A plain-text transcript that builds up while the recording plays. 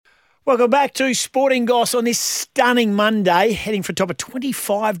Welcome back to Sporting Goss on this stunning Monday, heading for a top of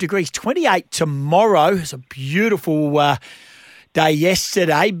 25 degrees, 28 tomorrow. It's a beautiful day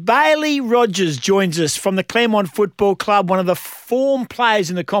yesterday. Bailey Rogers joins us from the Claremont Football Club, one of the form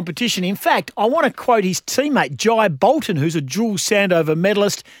players in the competition. In fact, I want to quote his teammate, Jai Bolton, who's a dual Sandover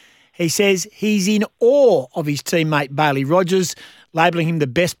medalist. He says he's in awe of his teammate, Bailey Rogers, labelling him the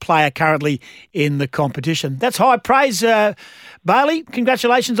best player currently in the competition. That's high praise, Bailey.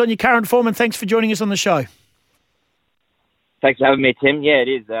 Congratulations on your current form and thanks for joining us on the show. Thanks for having me, Tim. Yeah, it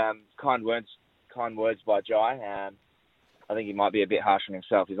is. Kind words by Jai. I think he might be a bit harsh on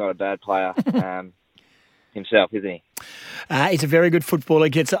himself. He's not a bad player himself, isn't he? He's a very good footballer.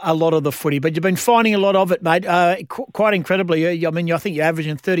 Gets a lot of the footy, but you've been finding a lot of it, mate. Quite incredibly. I mean, I think you're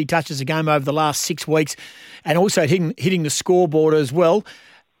averaging 30 touches a game over the last 6 weeks, and also hitting the scoreboard as well.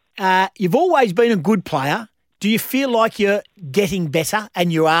 You've always been a good player. Do you feel like you're getting better,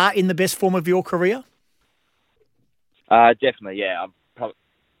 and you are in the best form of your career? Definitely, yeah. I'm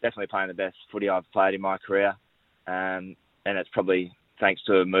definitely playing the best footy I've played in my career, and it's probably thanks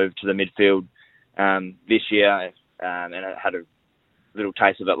to a move to the midfield this year. And I had a little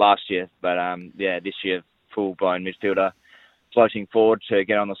taste of it last year. But, this year, full-blown midfielder, floating forward to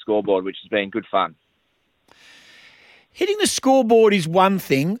get on the scoreboard, which has been good fun. Hitting the scoreboard is one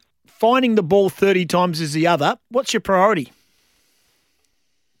thing. Finding the ball 30 times is the other. What's your priority?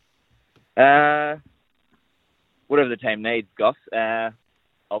 Whatever the team needs, Goss.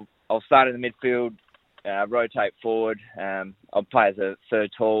 I'll start in the midfield, rotate forward. I'll play as a third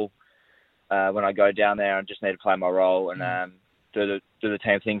tall. When I go down there, I just need to play my role and do the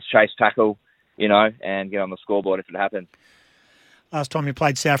team things, chase, tackle, and get on the scoreboard if it happens. Last time you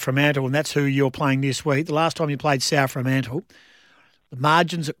played South Fremantle, and that's who you're playing this week. The last time you played South Fremantle, the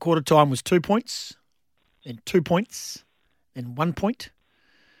margins at quarter time was 2 points, then 2 points, then 1 point,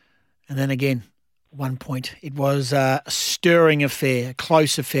 and then again 1 point. It was a stirring affair, a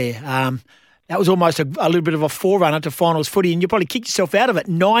close affair. That was almost a little bit of a forerunner to finals footy, and you probably kicked yourself out of it.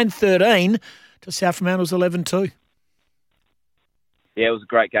 9-13 to South Fremantle's 11-2. Yeah, it was a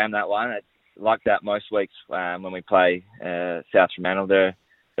great game, that one. It's like that most weeks when we play South Fremantle. They're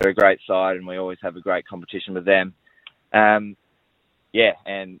a great side, and we always have a great competition with them. And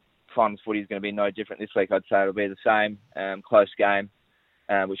finals footy is going to be no different this week. I'd say it'll be the same, close game,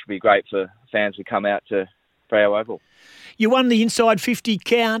 which will be great for fans who come out to Freo Oval. You won the inside 50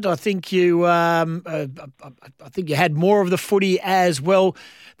 count. I think you had more of the footy as well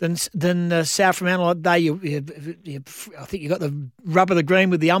than South Fremantle that day. I think you got the rub of the green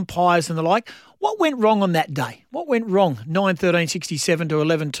with the umpires and the like. What went wrong on that day? What went wrong? 9-13-67 to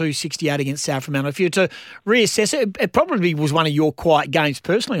 11-2-68 against South Fremantle. If you were to reassess it, it probably was one of your quiet games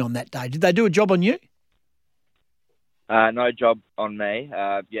personally on that day. Did they do a job on you? No job on me.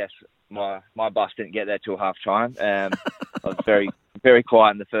 Yes. My bus didn't get there till half time. I was very, very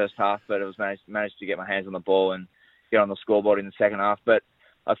quiet in the first half, but I was managed to get my hands on the ball and get on the scoreboard in the second half. But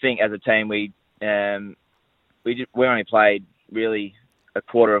I think as a team, we only played really a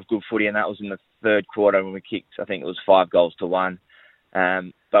quarter of good footy, and that was in the third quarter when we kicked. I think it was 5-1.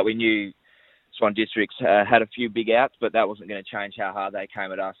 But we knew Swan Districts had a few big outs, but that wasn't going to change how hard they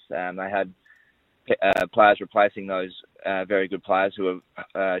came at us. They had players replacing those very good players who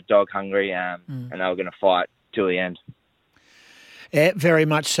were dog hungry, and they were going to fight till the end. Yeah, very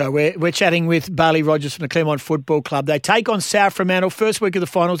much so. We're chatting with Bailey Rogers from the Claremont Football Club. They take on South Fremantle, first week of the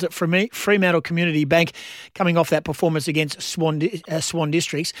finals at Fremantle Community Bank, coming off that performance against Swan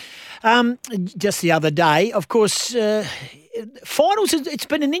Districts. Just the other day, of course, finals, it's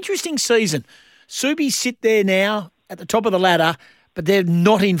been an interesting season. Subies sit there now at the top of the ladder, but they're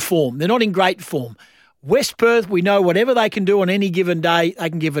not in form. They're not in great form. West Perth, we know whatever they can do on any given day, they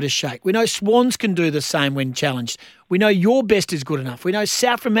can give it a shake. We know Swans can do the same when challenged. We know your best is good enough. We know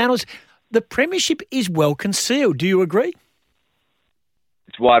South Fremantle's, the premiership is well concealed. Do you agree?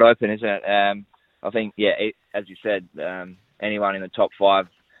 It's wide open, isn't it? I think, as you said, anyone in the top five,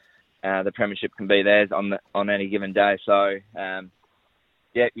 the premiership can be theirs on any given day. So,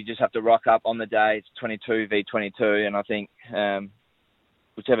 you just have to rock up on the day. It's 22 v 22, and I think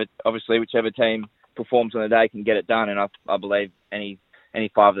whichever team performs on the day can get it done, and I believe any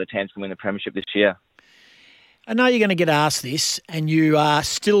 5 of the 10s can win the premiership this year. I know you're going to get asked this, and you are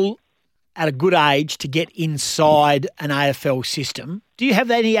still at a good age to get inside an AFL system. Do you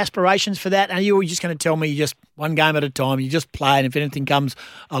have any aspirations for that? Are you just going to tell me you just one game at a time, you just play, and if anything comes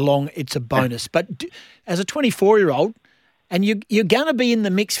along, it's a bonus? But as a 24-year-old, and you're going to be in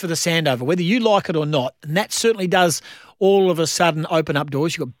the mix for the Sandover, whether you like it or not. And that certainly does all of a sudden open up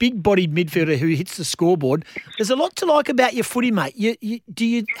doors. You've got big-bodied midfielder who hits the scoreboard. There's a lot to like about your footy, mate. Do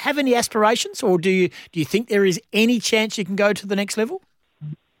you have any aspirations, or do you think there is any chance you can go to the next level?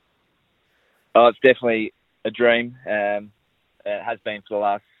 Oh, it's definitely a dream. It has been for the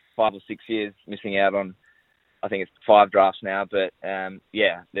last 5 or 6 years, missing out on, I think it's 5 drafts now. But I'm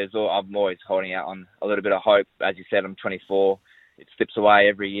always holding out on a little bit of hope. As you said, I'm 24. It slips away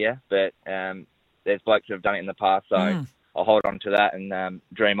every year, but there's blokes who have done it in the past, so I'll hold on to that and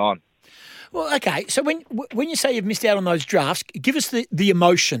dream on. Well, okay. So when you say you've missed out on those drafts, give us the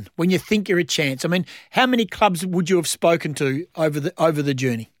emotion when you think you're a chance. I mean, how many clubs would you have spoken to over the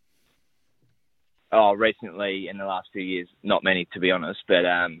journey? Oh, recently in the last few years, not many to be honest. But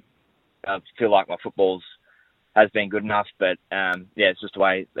I feel like my football's has been good enough. But it's just the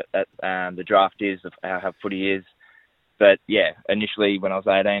way that the draft is, how footy is. But yeah, initially when I was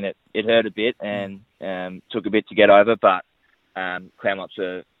 18, it hurt a bit and took a bit to get over. But Claremont's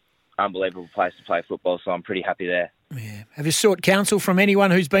an unbelievable place to play football, so I'm pretty happy there. Yeah. Have you sought counsel from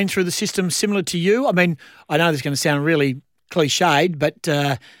anyone who's been through the system similar to you? I mean, I know this is going to sound really cliched, but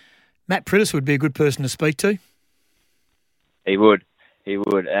Matt Prittis would be a good person to speak to. He would.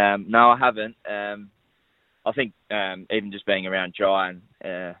 No, I haven't. I think even just being around Jai,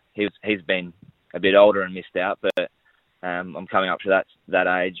 and he's been a bit older and missed out, but I'm coming up to that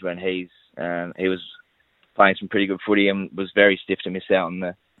age when he was playing some pretty good footy and was very stiff to miss out on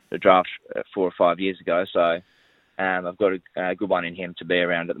the draft 4 or 5 years ago. So I've got a good one in him to be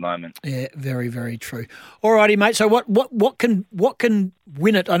around at the moment. Yeah, very, very true. All righty, mate. So what can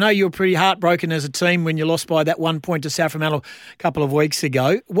win it? I know you were pretty heartbroken as a team when you lost by that 1 point to South Fremantle a couple of weeks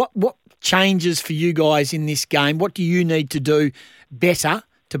ago. What changes for you guys in this game? What do you need to do better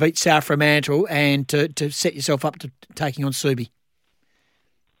to beat South Fremantle and to set yourself up to taking on Subi?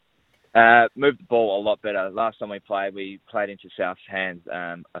 Move the ball a lot better. Last time we played into South's hands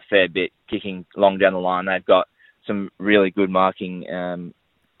a fair bit, kicking long down the line. They've got some really good marking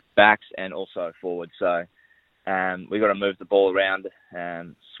backs and also forwards. So we've got to move the ball around,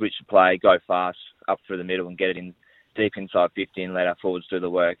 switch the play, go fast up through the middle and get it in deep inside 50 and let our forwards do the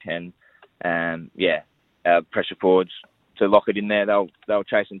work. And pressure forwards to lock it in there. They'll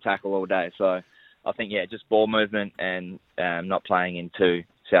chase and tackle all day. So I think, just ball movement and not playing into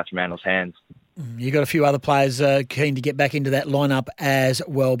South Fremantle's hands. You've got a few other players keen to get back into that lineup as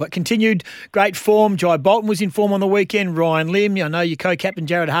well. But continued great form. Jai Bolton was in form on the weekend. Ryan Lim, I know your co-captain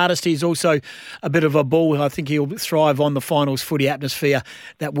Jared Hardesty is also a bit of a bull. I think he'll thrive on the finals footy atmosphere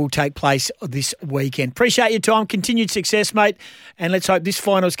that will take place this weekend. Appreciate your time. Continued success, mate. And let's hope this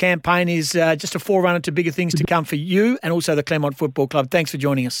finals campaign is just a forerunner to bigger things to come for you and also the Claremont Football Club. Thanks for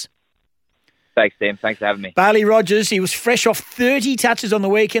joining us. Thanks, Tim. Thanks for having me. Bailey Rogers, he was fresh off 30 touches on the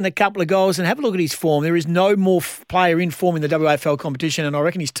weekend, a couple of goals, and have a look at his form. There is no more player in form in the WAFL competition, and I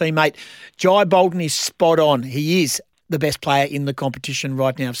reckon his teammate Jai Bolton is spot on. He is the best player in the competition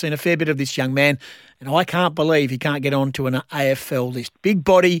right now. I've seen a fair bit of this young man, and I can't believe he can't get onto an AFL list. Big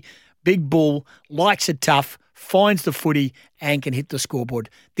body, big bull, likes it tough, finds the footy, and can hit the scoreboard.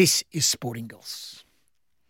 This is Sporting Goals.